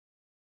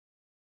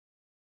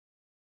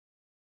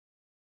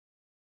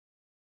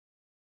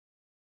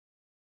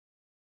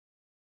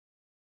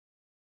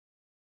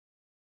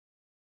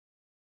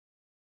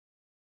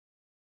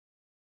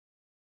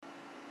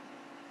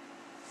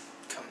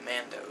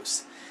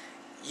Commandos.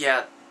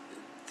 Yeah,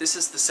 this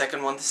is the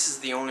second one. This is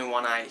the only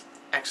one I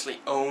actually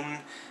own.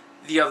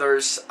 The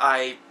others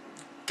I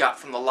got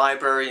from the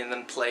library and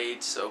then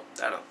played, so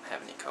I don't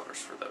have any covers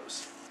for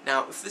those.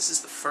 Now, if this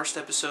is the first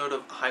episode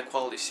of a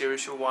high-quality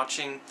series you're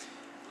watching,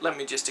 let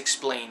me just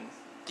explain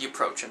the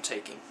approach I'm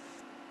taking.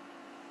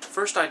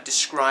 First, I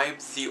describe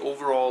the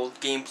overall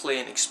gameplay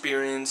and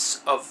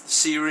experience of the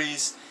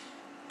series,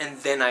 and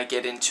then I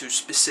get into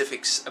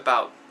specifics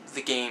about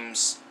the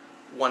games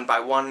one by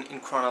one in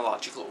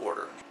chronological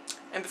order.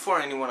 And before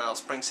anyone else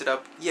brings it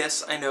up,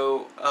 yes, I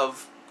know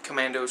of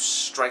Commandos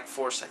Strike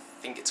Force, I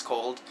think it's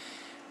called.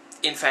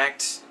 In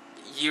fact,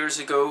 years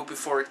ago,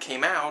 before it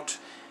came out,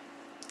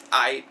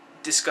 I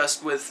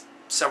discussed with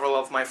several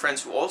of my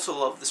friends who also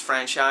love this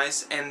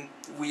franchise, and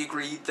we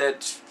agreed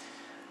that,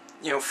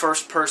 you know,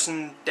 first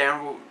person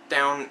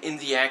down in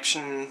the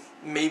action,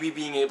 maybe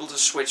being able to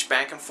switch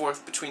back and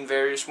forth between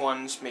various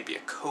ones, maybe a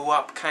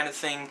co-op kind of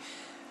thing,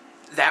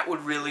 that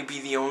would really be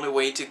the only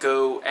way to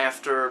go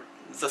after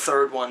the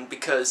third one,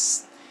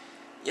 because,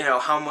 you know,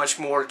 how much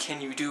more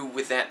can you do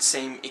with that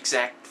same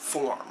exact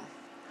form?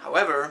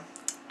 However,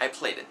 I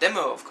played a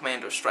demo of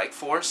Commandos Strike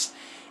Force,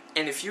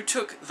 and if you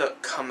took the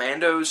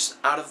Commandos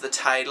out of the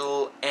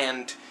title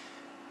and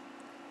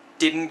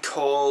didn't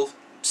call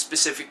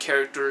specific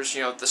characters,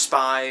 you know, the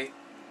Spy,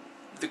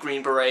 the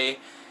Green Beret,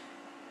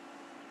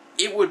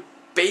 it would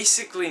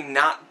basically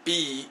not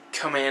be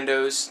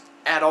Commandos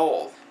at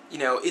all. You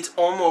know, it's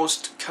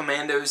almost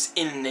Commandos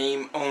in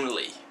name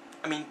only.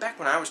 I mean, back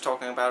when I was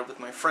talking about it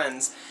with my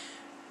friends,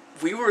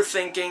 we were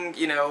thinking,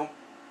 you know,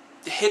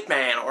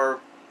 Hitman or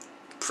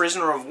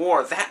Prisoner of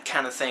War, that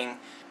kind of thing.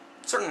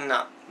 Certainly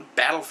not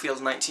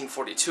Battlefield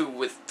 1942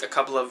 with a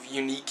couple of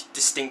unique,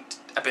 distinct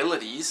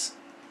abilities.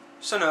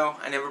 So no,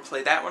 I never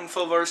played that one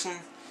full version.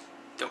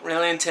 Don't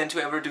really intend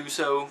to ever do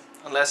so,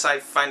 unless I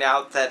find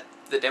out that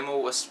the demo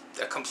was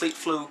a complete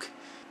fluke.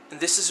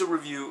 And this is a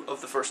review of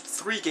the first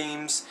 3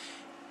 games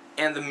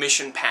and the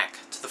mission pack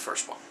to the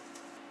first one.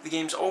 The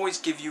games always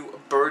give you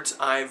a bird's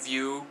eye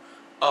view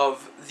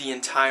of the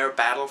entire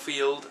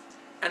battlefield,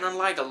 and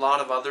unlike a lot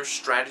of other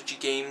strategy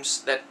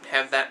games that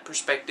have that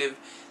perspective,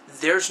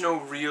 there's no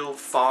real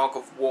fog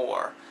of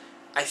war.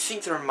 I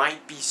think there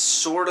might be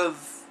sort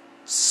of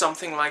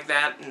something like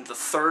that in the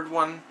third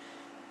one.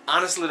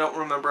 Honestly, don't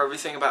remember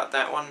everything about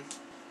that one.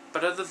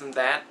 But other than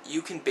that,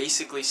 you can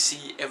basically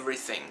see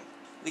everything.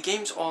 The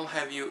games all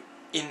have you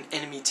in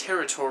enemy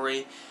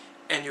territory,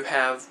 and you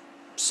have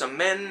some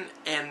men,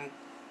 and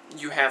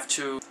you have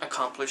to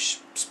accomplish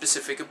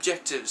specific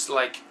objectives,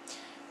 like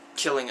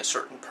killing a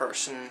certain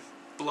person,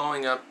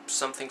 blowing up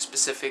something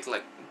specific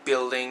like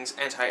buildings,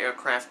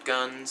 anti-aircraft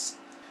guns,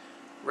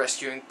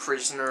 rescuing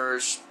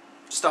prisoners,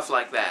 stuff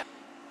like that.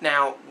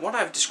 Now, what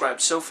I've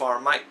described so far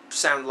might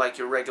sound like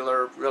your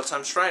regular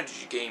real-time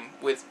strategy game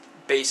with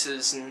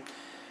bases and,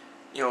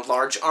 you know,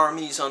 large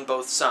armies on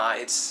both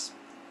sides,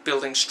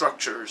 building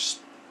structures,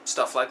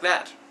 stuff like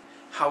that.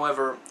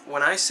 However,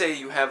 when I say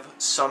you have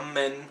some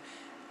men,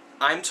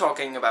 I'm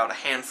talking about a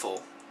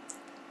handful,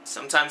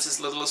 sometimes as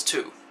little as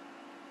 2.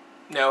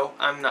 No,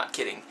 I'm not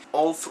kidding.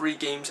 All 3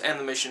 games and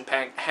the mission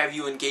pack have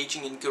you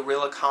engaging in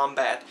guerrilla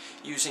combat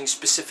using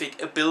specific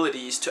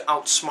abilities to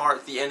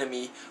outsmart the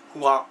enemy,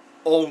 who are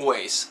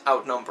always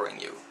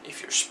outnumbering you.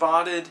 If you're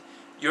spotted,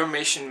 your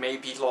mission may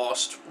be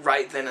lost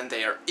right then and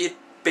there. It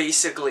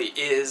basically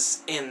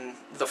is in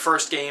the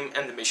first game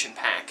and the mission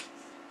pack.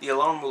 The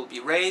alarm will be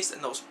raised,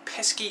 and those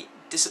pesky,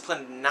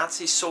 disciplined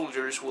Nazi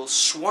soldiers will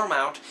swarm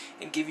out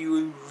and give you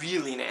a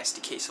really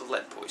nasty case of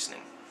lead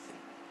poisoning.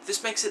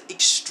 This makes it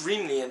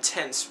extremely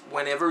intense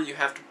whenever you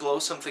have to blow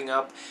something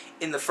up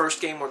in the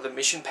first game or the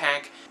mission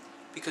pack,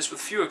 because with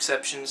few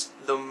exceptions,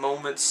 the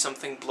moment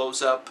something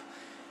blows up,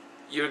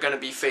 you're going to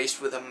be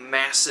faced with a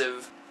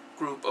massive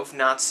group of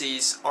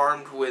Nazis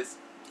armed with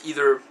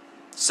either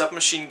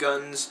submachine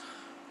guns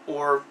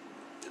or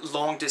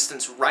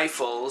long-distance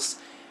rifles,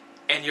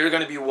 and you're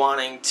going to be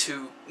wanting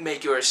to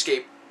make your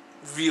escape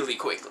really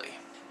quickly.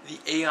 The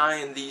AI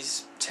in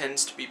these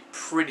tends to be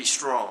pretty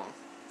strong.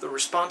 The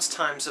response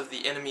times of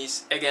the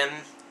enemies, again,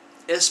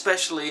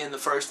 especially in the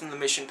first and the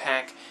mission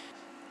pack,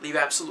 leave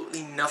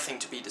absolutely nothing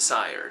to be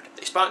desired.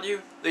 They spot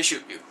you, they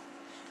shoot you.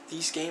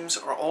 These games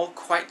are all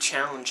quite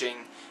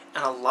challenging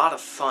and a lot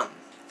of fun.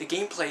 The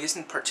gameplay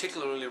isn't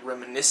particularly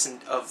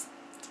reminiscent of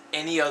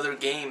any other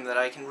game that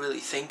I can really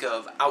think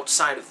of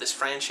outside of this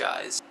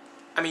franchise.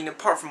 I mean,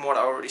 apart from what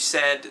I already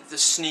said, the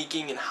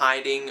sneaking and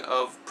hiding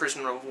of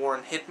Prisoner of War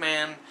and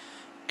Hitman,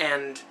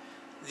 and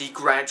the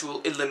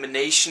gradual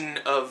elimination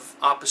of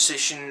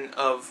opposition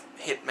of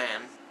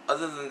Hitman.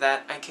 Other than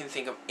that, I can't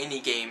think of any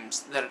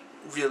games that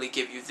really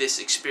give you this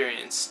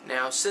experience.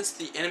 Now, since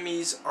the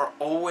enemies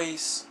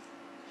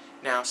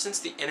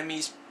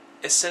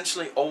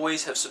essentially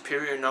always have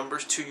superior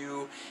numbers to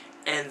you,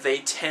 and they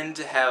tend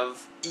to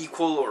have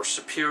equal or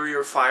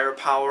superior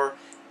firepower,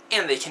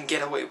 and they can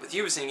get away with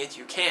using it,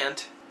 you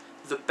can't,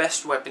 the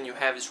best weapon you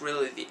have is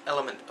really the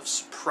element of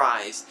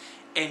surprise,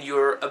 and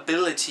your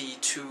ability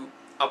to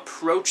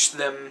approach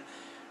them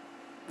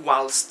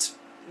whilst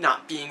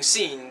not being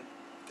seen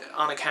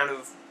on account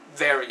of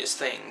various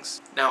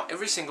things. Now,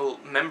 every single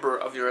member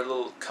of your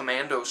little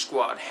commando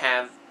squad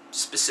have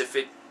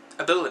specific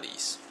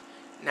abilities.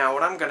 Now,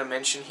 what I'm going to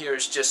mention here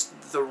is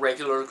just the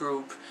regular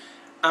group.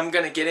 I'm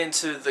going to get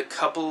into the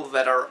couple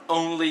that are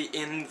only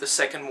in the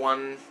second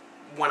one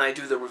when I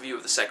do the review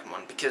of the second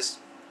one, because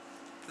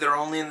they're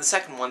only in the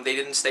second one, they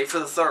didn't stay for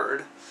the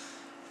third.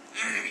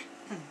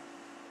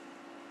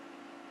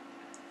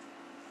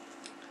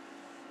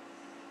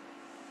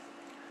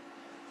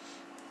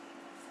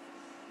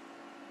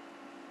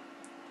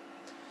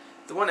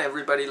 The one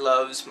everybody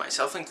loves,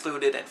 myself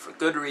included, and for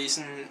good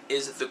reason,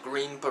 is the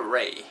Green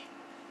Beret.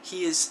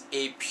 He is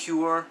a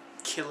pure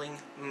killing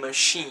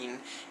machine,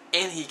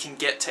 and he can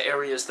get to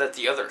areas that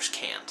the others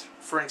can't.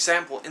 For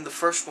example, in the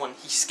first one,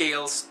 he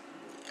scales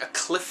a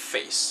cliff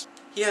face.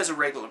 He has a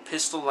regular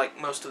pistol like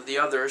most of the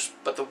others,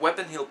 but the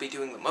weapon he'll be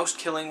doing the most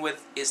killing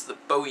with is the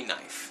Bowie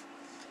knife.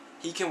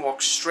 He can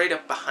walk straight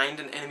up behind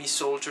an enemy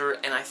soldier,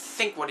 and I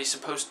think what he's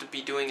supposed to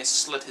be doing is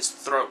slit his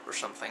throat or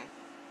something.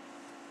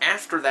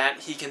 After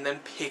that, he can then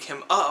pick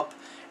him up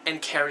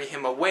and carry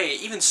him away,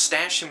 even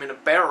stash him in a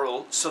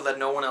barrel so that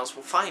no one else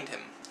will find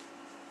him.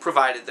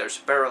 Provided there's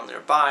a barrel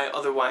nearby,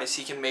 otherwise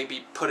he can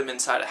maybe put him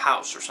inside a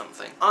house or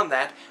something. On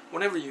that,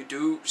 whenever you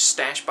do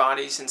stash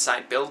bodies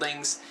inside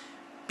buildings,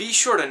 be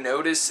sure to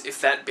notice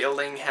if that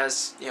building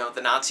has,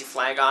 the Nazi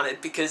flag on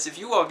it, because if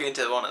you walk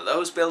into one of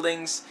those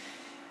buildings,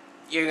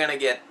 you're gonna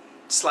get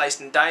sliced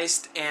and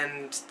diced,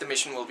 and the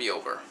mission will be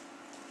over.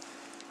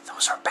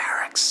 Those are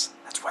barracks.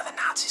 That's where the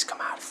Nazis come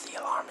out if the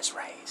alarm is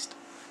raised.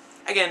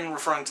 Again,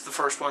 referring to the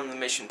first one, the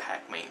mission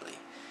pack mainly.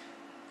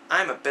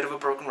 I'm a bit of a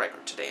broken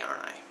record today,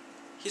 aren't I?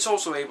 He's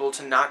also able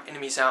to knock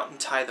enemies out and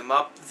tie them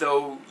up,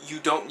 though you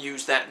don't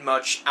use that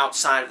much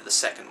outside of the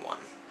second one.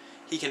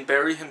 He can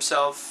bury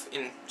himself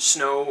in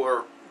snow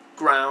or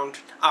ground,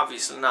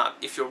 obviously not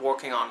if you're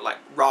walking on like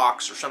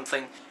rocks or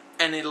something,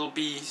 and he'll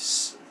be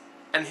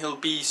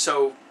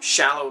so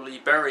shallowly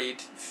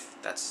buried, if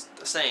that's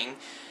the saying,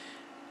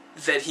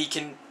 that he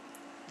can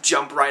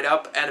jump right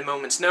up at a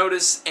moment's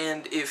notice,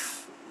 and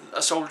if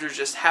a soldier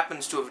just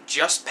happens to have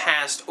just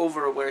passed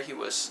over where he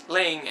was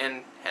laying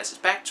and has his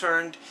back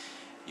turned,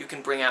 you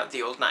can bring out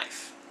the old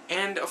knife.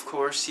 And of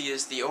course, he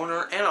is the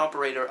owner and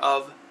operator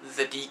of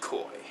the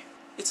decoy.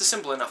 It's a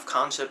simple enough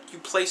concept. You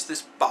place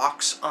this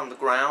box on the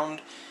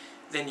ground,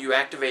 then you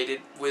activate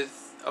it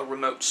with a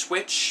remote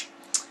switch.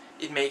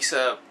 It makes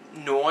a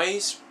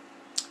noise,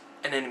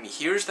 an enemy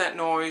hears that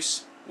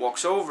noise,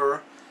 walks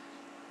over,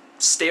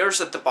 stares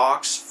at the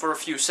box for a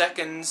few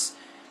seconds,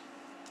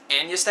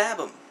 and you stab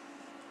him.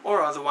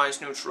 Or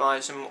otherwise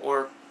neutralize him,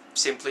 or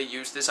simply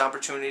use this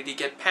opportunity to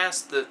get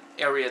past the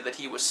area that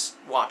he was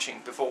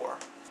watching before.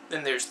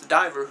 Then there's the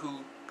diver,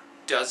 who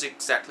does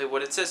exactly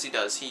what it says he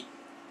does. He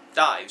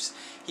dives.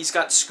 He's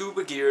got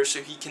scuba gear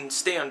so he can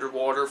stay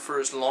underwater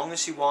for as long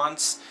as he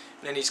wants,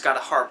 and then he's got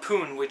a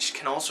harpoon which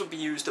can also be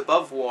used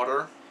above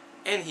water,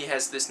 and he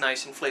has this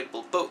nice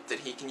inflatable boat that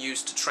he can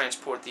use to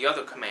transport the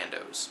other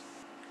commandos.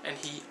 And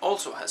he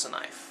also has a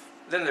knife.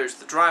 Then there's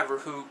the driver,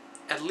 who,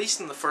 at least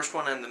in the first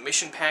one and the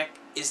mission pack,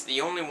 is the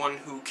only one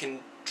who can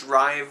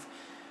drive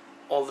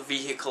all the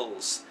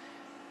vehicles.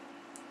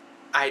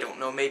 I don't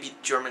know, maybe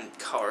German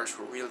cars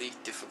were really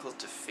difficult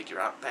to figure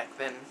out back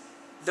then.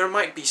 There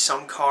might be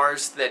some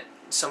cars that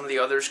some of the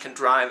others can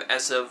drive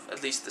as of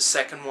at least the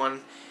second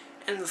one,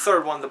 and the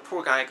third one, the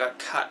poor guy got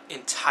cut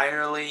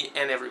entirely,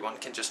 and everyone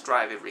can just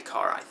drive every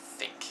car, I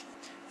think.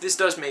 This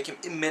does make him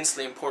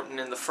immensely important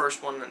in the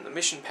first one and the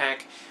mission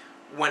pack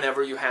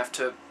whenever you have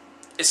to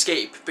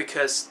escape,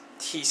 because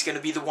he's going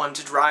to be the one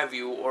to drive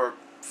you or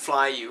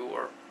fly you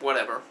or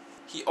whatever.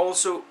 He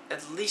also,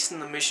 at least in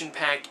the mission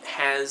pack,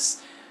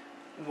 has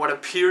what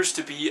appears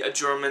to be a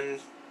German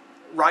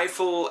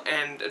rifle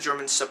and a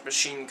German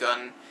submachine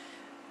gun,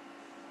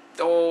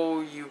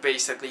 though you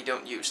basically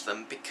don't use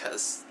them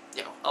because,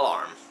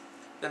 alarm.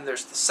 Then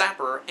there's the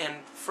sapper,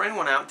 and for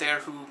anyone out there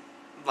who,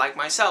 like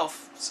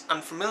myself, is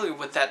unfamiliar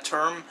with that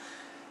term,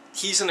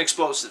 he's an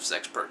explosives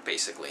expert,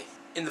 basically.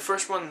 In the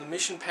first one, the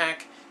mission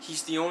pack,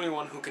 he's the only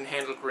one who can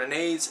handle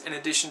grenades. In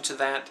addition to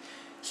that,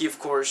 he, of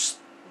course,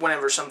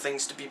 whenever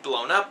something's to be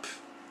blown up,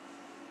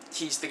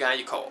 he's the guy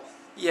you call.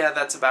 Yeah,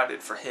 that's about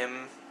it for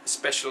him,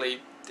 especially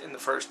in the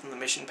first and the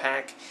mission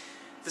pack.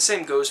 The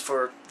same goes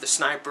for the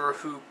sniper,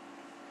 who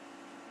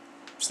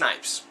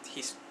snipes.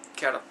 He's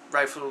got a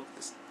rifle,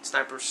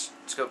 sniper's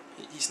scope,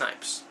 he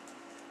snipes.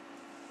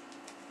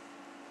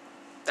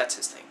 That's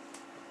his thing.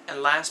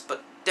 And last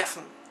but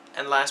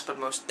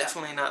most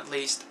definitely not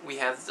least, we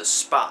have the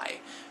spy,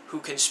 who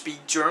can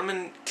speak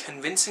German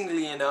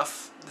convincingly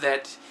enough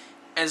that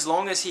as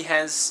long as he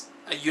has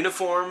a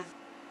uniform,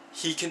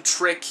 he can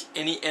trick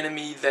any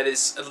enemy that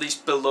is at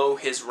least below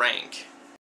his rank.